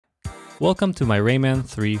Welcome to my Rayman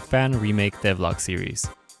 3 Fan Remake DevLog series.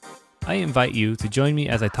 I invite you to join me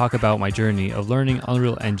as I talk about my journey of learning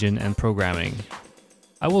Unreal Engine and programming.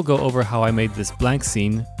 I will go over how I made this blank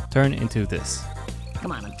scene turn into this.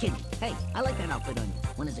 Come on, I'm kidding. Hey, I like that outfit on you.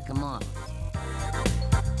 When does it come off?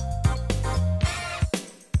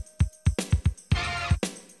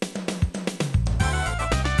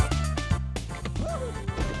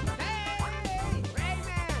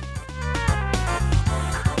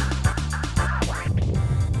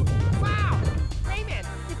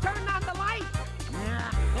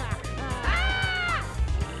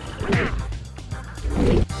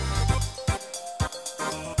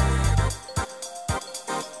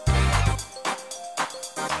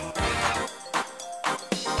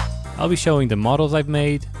 I'll be showing the models I've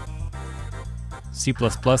made, C++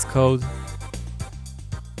 code,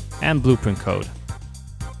 and blueprint code.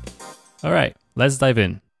 Alright, let's dive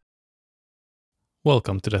in.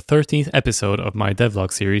 Welcome to the 13th episode of my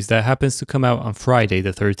devlog series that happens to come out on Friday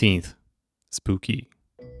the 13th. Spooky.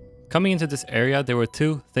 Coming into this area, there were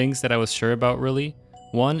two things that I was sure about really.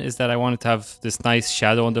 One is that I wanted to have this nice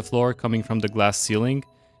shadow on the floor coming from the glass ceiling,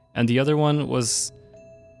 and the other one was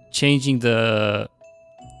changing the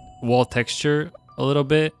wall texture a little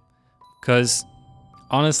bit, because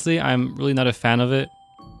honestly I'm really not a fan of it.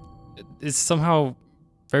 It's somehow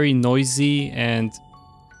very noisy and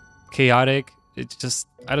chaotic. It just,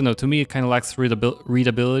 I don't know, to me it kind of lacks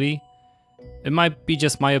readability. It might be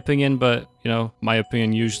just my opinion, but you know, my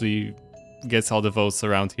opinion usually gets all the votes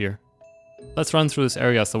around here. Let's run through this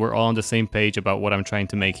area so we're all on the same page about what I'm trying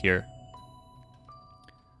to make here.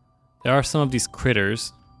 There are some of these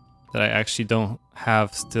critters that I actually don't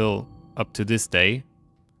have still up to this day.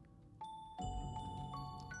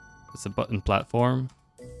 It's a button platform.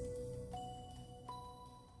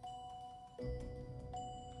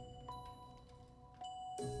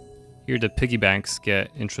 Here the piggy banks get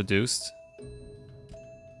introduced,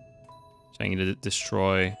 which I need to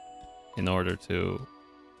destroy in order to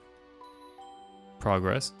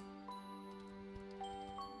progress.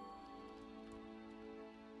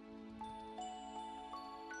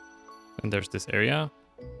 And there's this area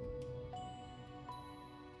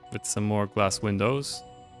with some more glass windows.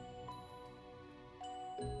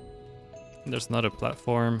 And there's another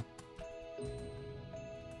platform.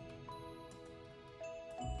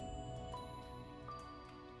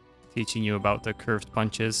 Teaching you about the curved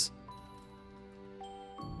punches.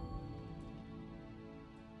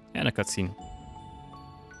 And a cutscene.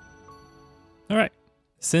 Alright,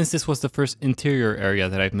 since this was the first interior area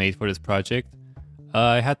that I've made for this project,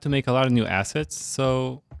 I had to make a lot of new assets,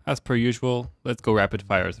 so as per usual, let's go rapid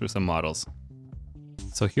fire through some models.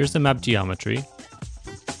 So here's the map geometry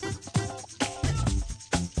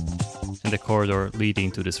and the corridor leading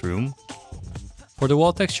to this room. For the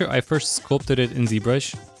wall texture, I first sculpted it in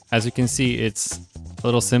ZBrush. As you can see, it's a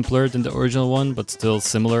little simpler than the original one, but still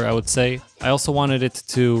similar, I would say. I also wanted it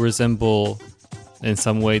to resemble in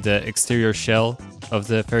some way the exterior shell of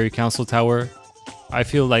the Fairy Council Tower. I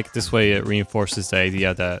feel like this way it reinforces the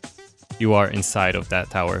idea that you are inside of that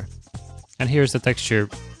tower. And here's the texture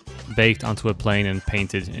baked onto a plane and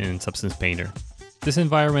painted in Substance Painter. This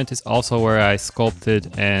environment is also where I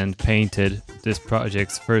sculpted and painted this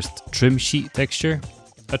project's first trim sheet texture.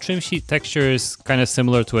 A trim sheet texture is kind of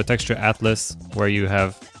similar to a texture atlas, where you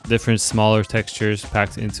have different smaller textures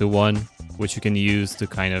packed into one, which you can use to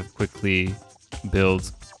kind of quickly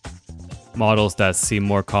build models that seem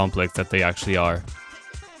more complex than they actually are.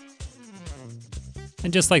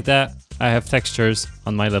 And just like that, I have textures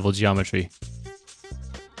on my level geometry.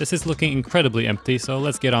 This is looking incredibly empty, so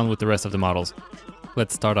let's get on with the rest of the models.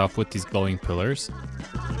 Let's start off with these glowing pillars.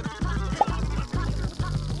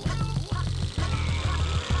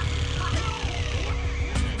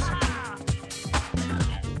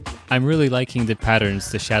 I'm really liking the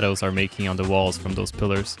patterns the shadows are making on the walls from those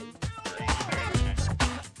pillars.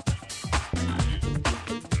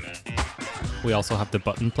 We also have the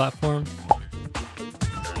button platform.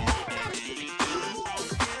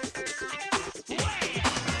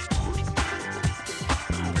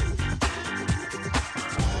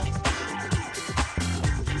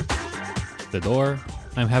 The door.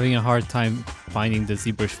 I'm having a hard time finding the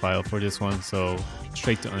ZBrush file for this one, so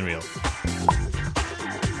straight to Unreal.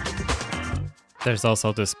 There's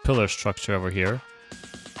also this pillar structure over here.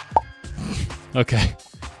 Okay,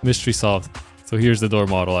 mystery solved. So here's the door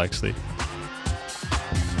model actually.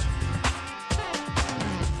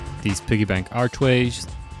 These piggy bank archways.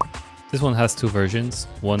 This one has two versions,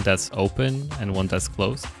 one that's open and one that's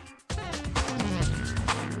closed.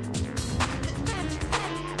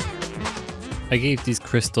 I gave these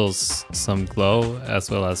crystals some glow as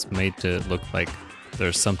well as made it look like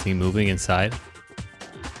there's something moving inside.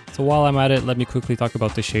 So while I'm at it, let me quickly talk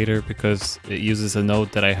about the shader because it uses a node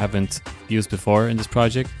that I haven't used before in this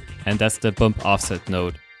project, and that's the bump offset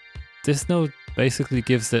node. This node basically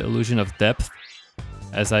gives the illusion of depth,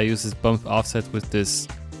 as I use this bump offset with this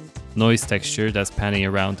noise texture that's panning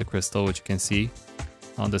around the crystal, which you can see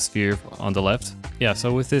on the sphere on the left. Yeah,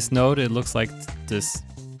 so with this node, it looks like this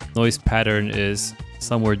noise pattern is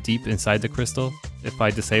somewhere deep inside the crystal. If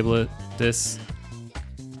I disable this,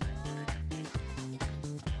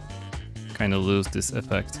 kind of lose this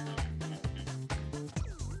effect.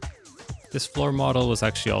 This floor model was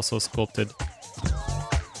actually also sculpted,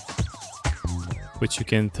 which you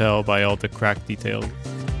can tell by all the crack detail.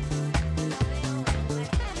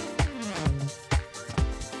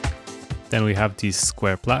 Then we have these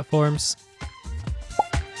square platforms.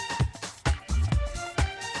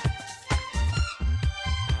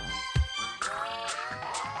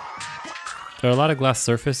 There are a lot of glass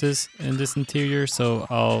surfaces in this interior, so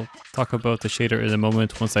I'll talk about the shader in a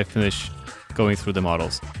moment once I finish going through the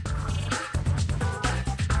models.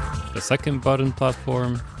 The second button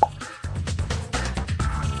platform.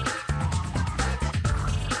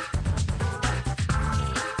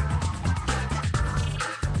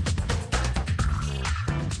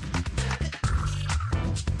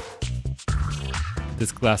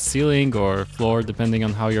 This glass ceiling or floor, depending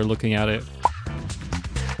on how you're looking at it.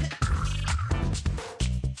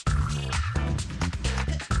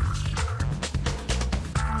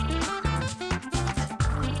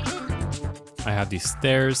 I have these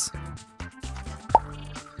stairs.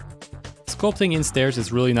 Sculpting in stairs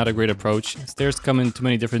is really not a great approach. Stairs come in too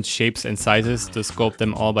many different shapes and sizes to sculpt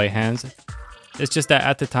them all by hand. It's just that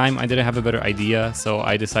at the time I didn't have a better idea, so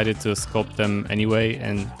I decided to sculpt them anyway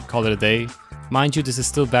and call it a day. Mind you, this is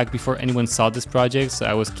still back before anyone saw this project, so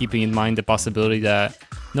I was keeping in mind the possibility that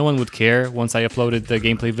no one would care once I uploaded the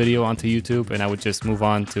gameplay video onto YouTube and I would just move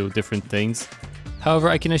on to different things. However,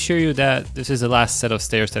 I can assure you that this is the last set of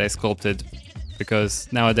stairs that I sculpted, because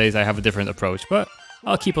nowadays I have a different approach, but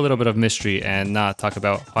I'll keep a little bit of mystery and not talk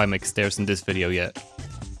about how I make stairs in this video yet.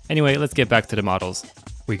 Anyway, let's get back to the models.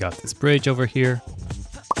 We got this bridge over here.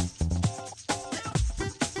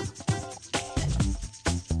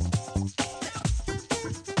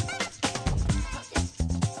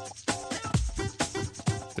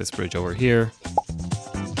 This bridge over here.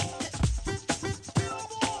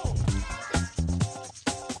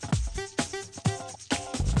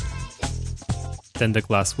 Then the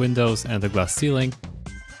glass windows and the glass ceiling.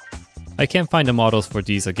 I can't find the models for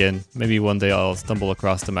these again. Maybe one day I'll stumble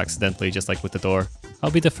across them accidentally, just like with the door.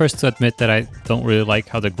 I'll be the first to admit that I don't really like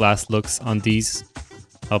how the glass looks on these.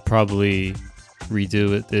 I'll probably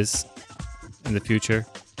redo this in the future.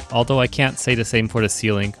 Although I can't say the same for the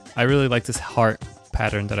ceiling. I really like this heart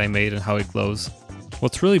pattern that I made and how it glows.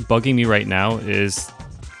 What's really bugging me right now is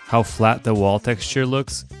how flat the wall texture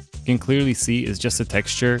looks. You can clearly see it's just a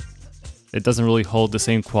texture. It doesn't really hold the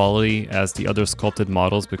same quality as the other sculpted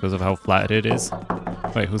models because of how flat it is.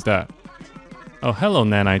 Wait, who's that? Oh, hello,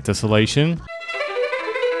 Nanite Tessellation.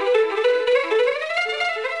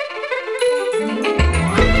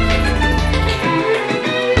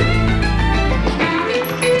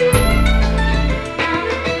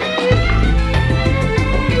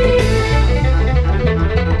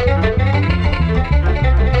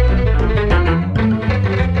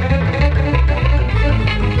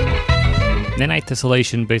 Nanite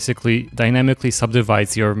Tessellation basically dynamically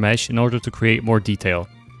subdivides your mesh in order to create more detail.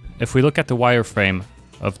 If we look at the wireframe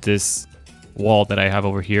of this wall that I have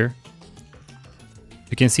over here,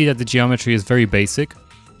 you can see that the geometry is very basic.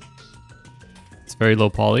 It's very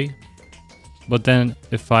low poly. But then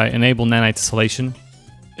if I enable Nanite Tessellation,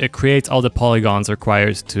 it creates all the polygons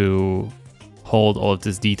required to hold all of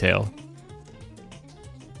this detail.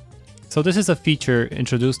 So this is a feature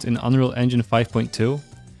introduced in Unreal Engine 5.2.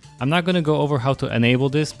 I'm not going to go over how to enable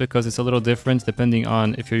this because it's a little different depending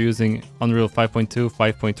on if you're using Unreal 5.2,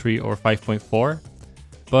 5.3 or 5.4.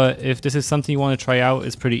 But if this is something you want to try out,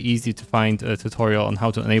 it's pretty easy to find a tutorial on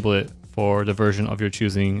how to enable it for the version of your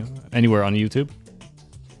choosing anywhere on YouTube.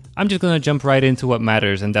 I'm just going to jump right into what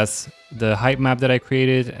matters, and that's the height map that I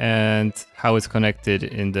created and how it's connected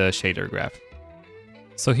in the shader graph.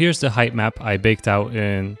 So here's the height map I baked out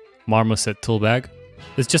in Marmoset Toolbag.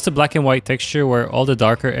 It's just a black and white texture where all the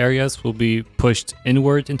darker areas will be pushed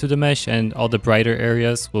inward into the mesh and all the brighter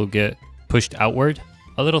areas will get pushed outward.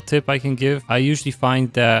 A little tip I can give, I usually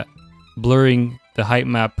find that blurring the height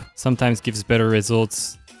map sometimes gives better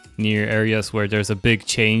results near areas where there's a big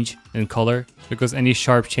change in color, because any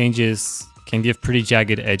sharp changes can give pretty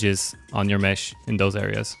jagged edges on your mesh in those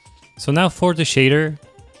areas. So now for the shader,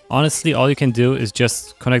 honestly, all you can do is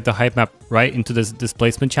just connect the height map right into this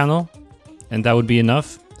displacement channel, and that would be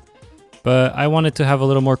enough. But I wanted to have a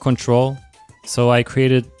little more control, so I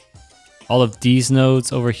created all of these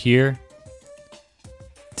nodes over here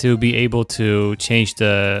to be able to change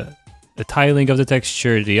the tiling of the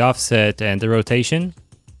texture, the offset, and the rotation.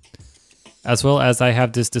 As well as I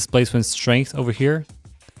have this displacement strength over here,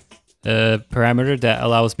 a parameter that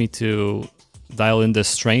allows me to dial in the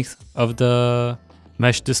strength of the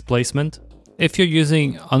mesh displacement. If you're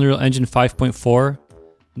using Unreal Engine 5.4,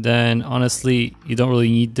 then honestly you don't really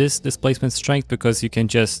need this displacement strength, because you can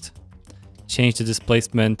just change the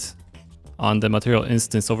displacement on the material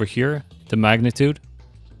instance over here, the magnitude.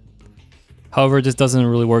 However, this doesn't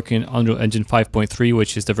really work in Unreal Engine 5.3,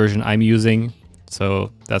 which is the version I'm using,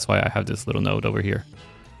 so that's why I have this little node over here.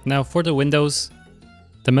 Now for the windows,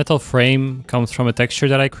 the metal frame comes from a texture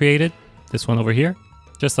that I created, this one over here.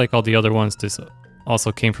 Just like all the other ones, this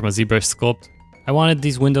also came from a ZBrush sculpt. I wanted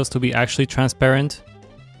these windows to be actually transparent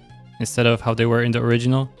instead of how they were in the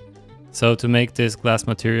original. So to make this glass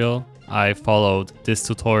material, I followed this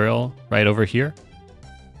tutorial right over here.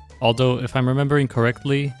 Although if I'm remembering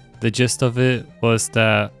correctly, the gist of it was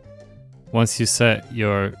that once you set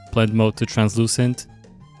your blend mode to translucent,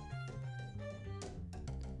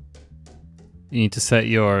 you need to set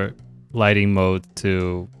your lighting mode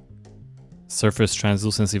to surface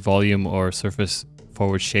translucency volume or surface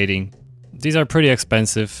forward shading. These are pretty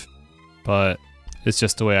expensive, but it's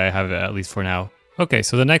just the way I have it, at least for now. Okay,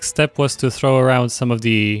 so the next step was to throw around some of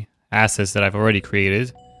the assets that I've already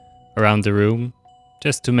created around the room,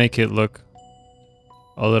 just to make it look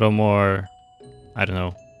a little more, I don't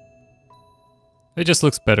know. It just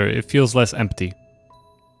looks better. It feels less empty.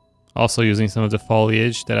 Also using some of the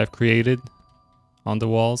foliage that I've created on the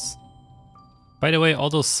walls. By the way, all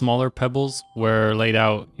those smaller pebbles were laid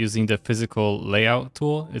out using the physical layout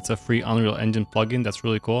tool. It's a free Unreal Engine plugin that's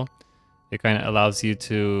really cool. It kind of allows you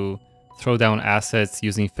to throw down assets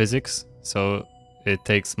using physics, so it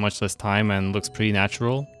takes much less time and looks pretty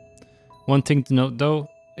natural. One thing to note though,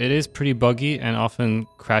 it is pretty buggy and often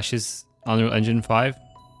crashes Unreal Engine 5.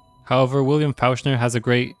 However, William Faucher has a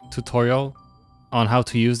great tutorial on how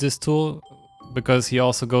to use this tool, because he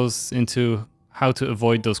also goes into how to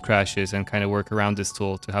avoid those crashes and kind of work around this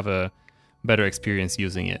tool to have a better experience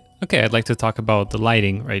using it. Okay, I'd like to talk about the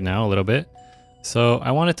lighting right now a little bit. So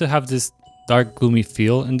I wanted to have this dark gloomy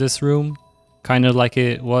feel in this room, kind of like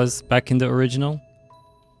it was back in the original.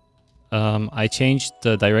 I changed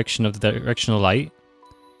the direction of the directional light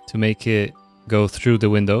to make it go through the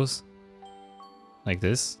windows like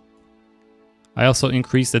this. I also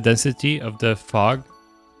increased the density of the fog,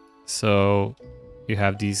 so you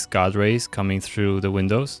have these God rays coming through the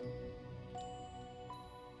windows.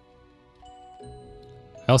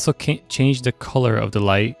 I also changed the color of the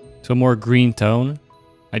light to a more green tone.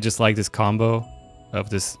 I just like this combo of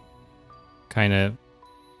this kind of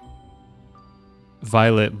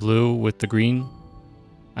violet blue with the green.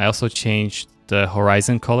 I also changed the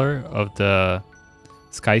horizon color of the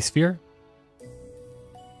sky sphere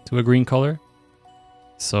to a green color,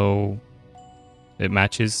 so it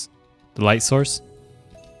matches the light source.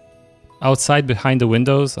 Outside behind the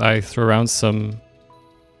windows, I threw around some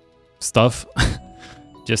stuff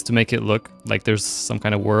just to make it look like there's some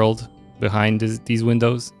kind of world behind these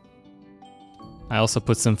windows. I also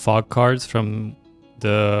put some fog cards from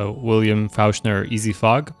the William Faucher Easy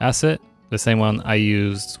Fog asset, the same one I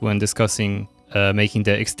used when discussing making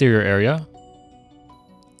the exterior area.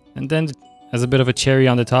 And then as a bit of a cherry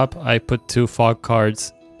on the top, I put 2 fog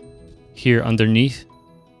cards here underneath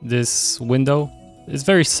this window. It's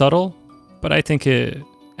very subtle, but I think it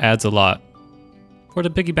adds a lot. For the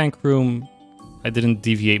piggy bank room, I didn't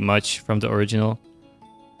deviate much from the original.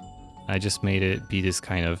 I just made it be this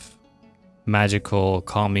kind of magical,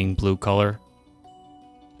 calming blue color.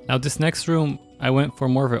 Now this next room, I went for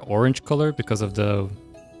more of an orange color because of the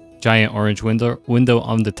giant orange window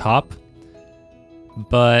on the top.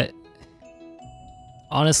 But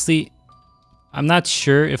honestly, I'm not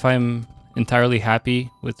sure if I'm entirely happy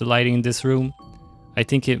with the lighting in this room. I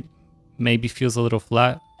think it maybe feels a little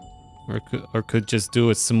flat, or could just do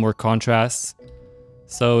with some more contrasts.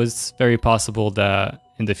 So it's very possible that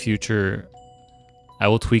in the future I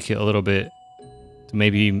will tweak it a little bit to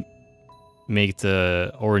maybe make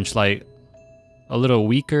the orange light a little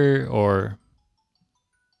weaker or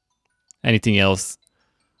anything else.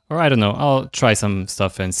 Or I don't know, I'll try some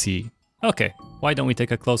stuff and see. Okay, why don't we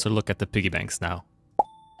take a closer look at the piggy banks now?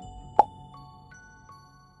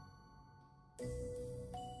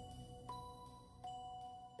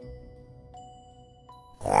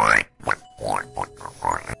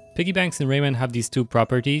 Piggy banks in Rayman have these two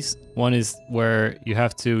properties. One is where you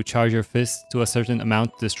have to charge your fist to a certain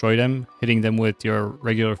amount to destroy them. Hitting them with your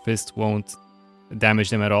regular fist won't damage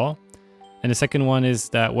them at all. And the second one is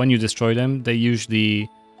that when you destroy them, they usually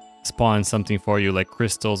spawn something for you like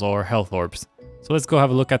crystals or health orbs. So let's go have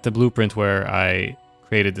a look at the blueprint where I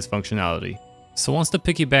created this functionality. So once the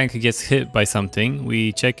piggy bank gets hit by something,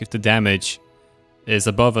 we check if the damage is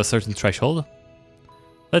above a certain threshold.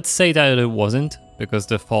 Let's say that it wasn't, because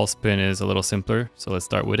the fall spin is a little simpler, so let's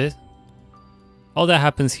start with it. All that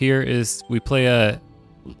happens here is we play a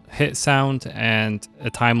hit sound and a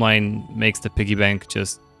timeline makes the piggy bank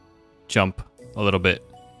just jump a little bit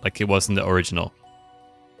like it was in the original.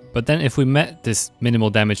 But then if we met this minimal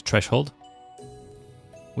damage threshold,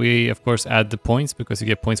 we of course add the points because you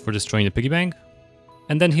get points for destroying the piggy bank.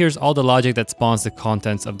 And then here's all the logic that spawns the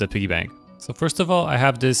contents of the piggy bank. So first of all, I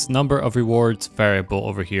have this number of rewards variable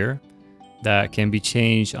over here that can be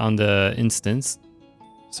changed on the instance.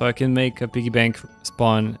 So I can make a piggy bank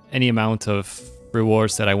spawn any amount of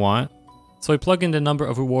rewards that I want. So I plug in the number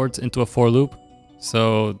of rewards into a for loop,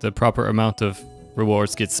 so the proper amount of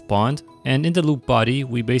rewards gets spawned. And in the loop body,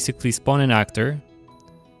 we basically spawn an actor.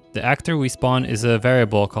 The actor we spawn is a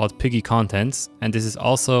variable called piggy contents, and this is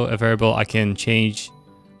also a variable I can change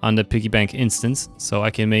on the piggy bank instance. So I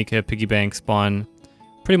can make a piggy bank spawn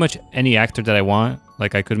pretty much any actor that I want.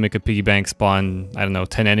 Like I could make a piggy bank spawn, I don't know,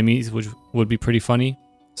 10 enemies, which would be pretty funny.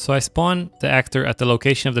 So I spawn the actor at the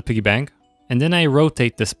location of the piggy bank, and then I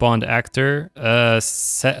rotate the spawned actor a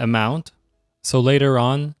set amount. So later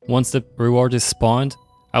on, once the reward is spawned,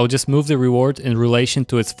 I will just move the reward in relation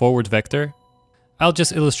to its forward vector. I'll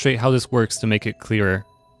just illustrate how this works to make it clearer.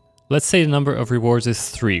 Let's say the number of rewards is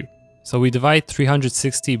 3. So we divide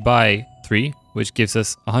 360 by 3, which gives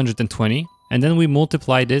us 120. And then we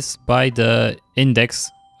multiply this by the index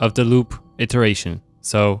of the loop iteration.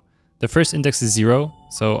 So the first index is 0,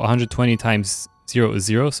 so 120 times 0 is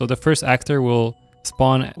 0. So the first actor will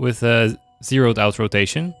spawn with a zeroed out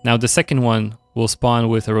rotation. Now the second one will spawn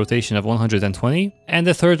with a rotation of 120. And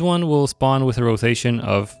the third one will spawn with a rotation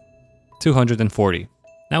of 240.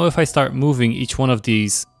 Now if I start moving each one of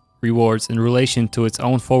these rewards in relation to its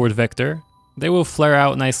own forward vector, they will flare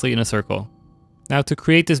out nicely in a circle. Now to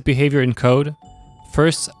create this behavior in code,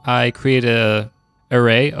 first I create an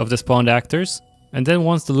array of the spawned actors, and then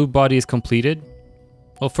once the loop body is completed,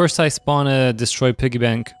 well, first I spawn a destroy piggy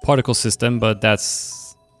bank particle system, but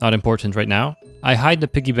that's not important right now. I hide the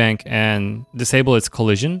piggy bank and disable its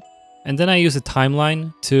collision, and then I use a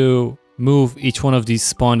timeline to move each one of these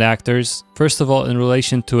spawned actors, first of all in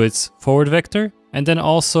relation to its forward vector, and then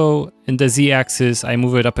also in the z-axis I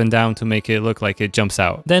move it up and down to make it look like it jumps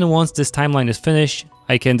out. Then once this timeline is finished,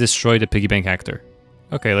 I can destroy the piggy bank actor.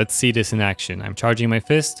 Okay, let's see this in action. I'm charging my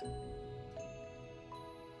fist.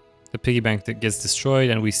 The piggy bank that gets destroyed,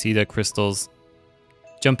 and we see the crystals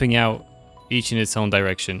jumping out, each in its own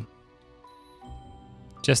direction.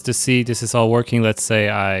 Just to see this is all working, let's say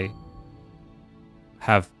I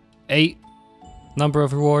have 8 number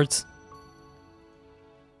of rewards.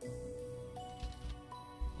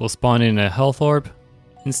 We'll spawn in a health orb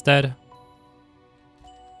instead,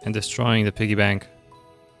 and destroying the piggy bank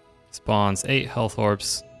spawns 8 health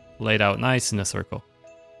orbs laid out nice in a circle.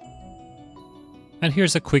 And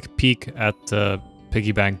here's a quick peek at the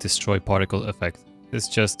piggy bank destroy particle effect. It's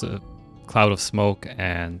just a cloud of smoke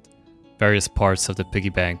and various parts of the piggy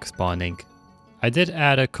bank spawning. I did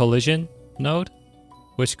add a collision node,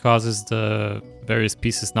 which causes the various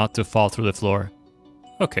pieces not to fall through the floor.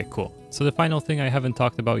 Okay, cool. So the final thing I haven't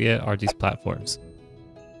talked about yet are these platforms.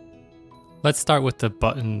 Let's start with the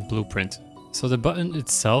button blueprint. So the button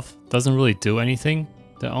itself doesn't really do anything.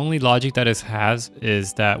 The only logic that it has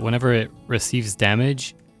is that whenever it receives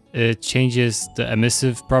damage, it changes the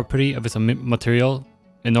emissive property of its material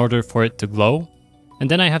in order for it to glow.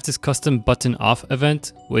 And then I have this custom button off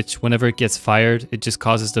event, which whenever it gets fired, it just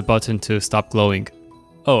causes the button to stop glowing.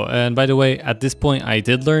 Oh, and by the way, at this point I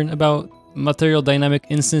did learn about material dynamic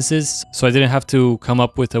instances, so I didn't have to come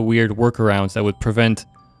up with a weird workaround that would prevent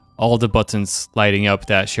all the buttons lighting up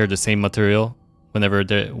that share the same material whenever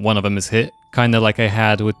one of them is hit. Kinda like I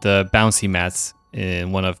had with the bouncy mats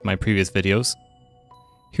in one of my previous videos.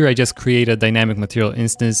 Here I just create a dynamic material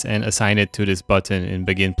instance and assign it to this button in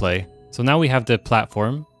begin play. So now we have the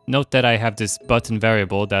platform. Note that I have this button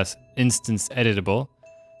variable that's instance editable,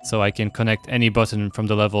 so I can connect any button from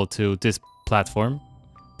the level to this platform.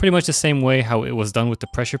 Pretty much the same way how it was done with the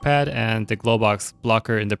pressure pad and the glowbox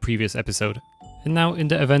blocker in the previous episode. And now in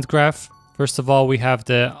the event graph, first of all we have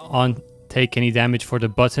the on take any damage for the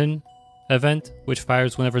button event, which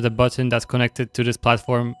fires whenever the button that's connected to this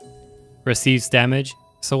platform receives damage.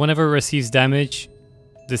 So whenever it receives damage,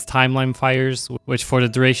 this timeline fires, which for the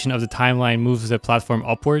duration of the timeline moves the platform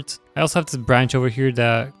upwards. I also have this branch over here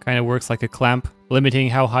that kind of works like a clamp, limiting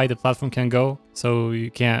how high the platform can go, so you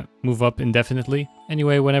can't move up indefinitely.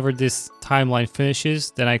 Anyway, whenever this timeline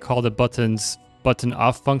finishes, then I call the button's button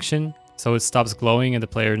off function, so it stops glowing and the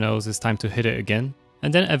player knows it's time to hit it again.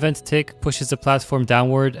 And then event tick pushes the platform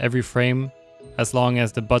downward every frame as long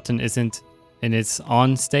as the button isn't in its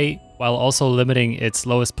on state, while also limiting its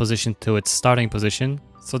lowest position to its starting position,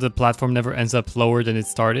 so the platform never ends up lower than it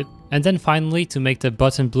started. And then finally, to make the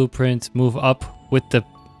button blueprint move up with the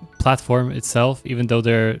platform itself, even though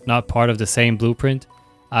they're not part of the same blueprint,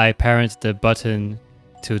 I parent the button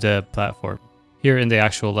to the platform here in the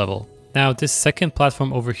actual level. Now this second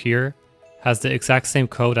platform over here has the exact same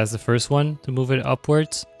code as the first one to move it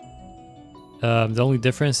upwards. The only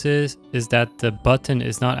difference is that the button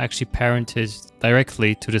is not actually parented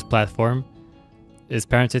directly to this platform. It's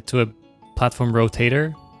parented to a platform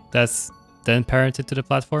rotator that's then parented to the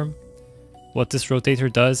platform. What this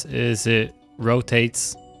rotator does is it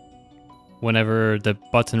rotates whenever the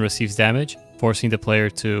button receives damage, forcing the player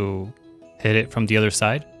to hit it from the other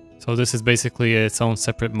side. So this is basically its own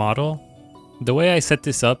separate model. The way I set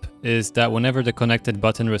this up is that whenever the connected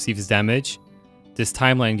button receives damage, this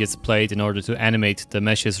timeline gets played in order to animate the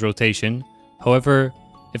mesh's rotation. However,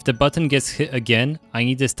 if the button gets hit again, I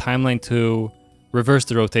need this timeline to reverse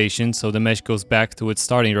the rotation so the mesh goes back to its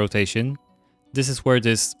starting rotation. This is where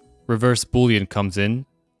this reverse boolean comes in.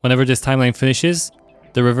 Whenever this timeline finishes,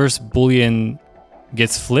 the reverse boolean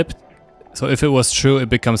gets flipped. So if it was true, it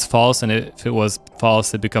becomes false, and if it was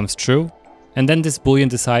false, it becomes true. And then this boolean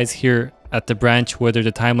decides here at the branch whether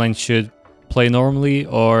the timeline should play normally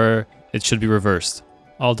or it should be reversed.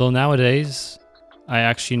 Although nowadays, I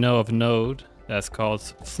actually know of a node that's called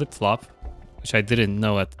flip-flop, which I didn't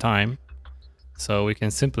know at the time. So we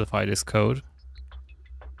can simplify this code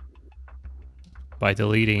by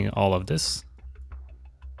deleting all of this.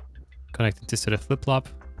 Connecting this to the flip-flop.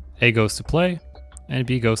 A goes to play and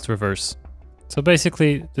B goes to reverse. So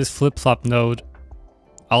basically this flip-flop node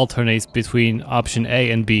alternates between option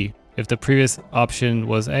A and B. If the previous option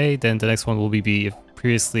was A, then the next one will be B. If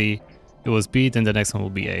previously it was B, then the next one will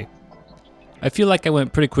be A. I feel like I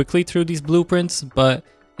went pretty quickly through these blueprints, but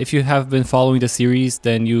if you have been following the series,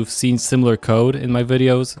 then you've seen similar code in my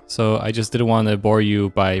videos, so I just didn't want to bore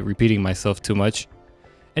you by repeating myself too much.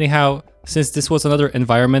 Anyhow, since this was another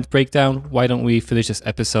environment breakdown, why don't we finish this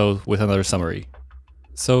episode with another summary?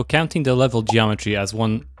 So counting the level geometry as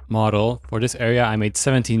one model, for this area I made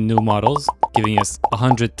 17 new models, giving us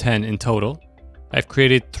 110 in total. I've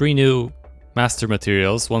created 3 new master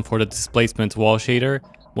materials, one for the displacement wall shader,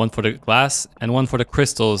 one for the glass, and one for the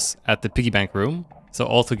crystals at the piggy bank room. So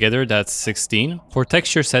altogether that's 16. For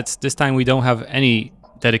texture sets, this time we don't have any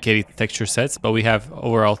dedicated texture sets, but we have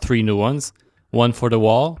overall 3 new ones. One for the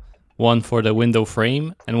wall, one for the window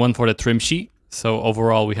frame, and one for the trim sheet. So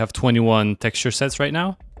overall we have 21 texture sets right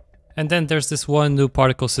now. And then there's this one new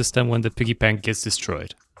particle system when the piggy bank gets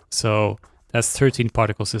destroyed. So that's 13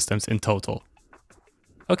 particle systems in total.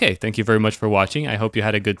 Okay, thank you very much for watching. I hope you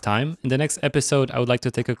had a good time. In the next episode, I would like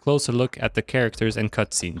to take a closer look at the characters and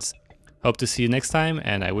cutscenes. Hope to see you next time,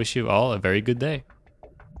 and I wish you all a very good day.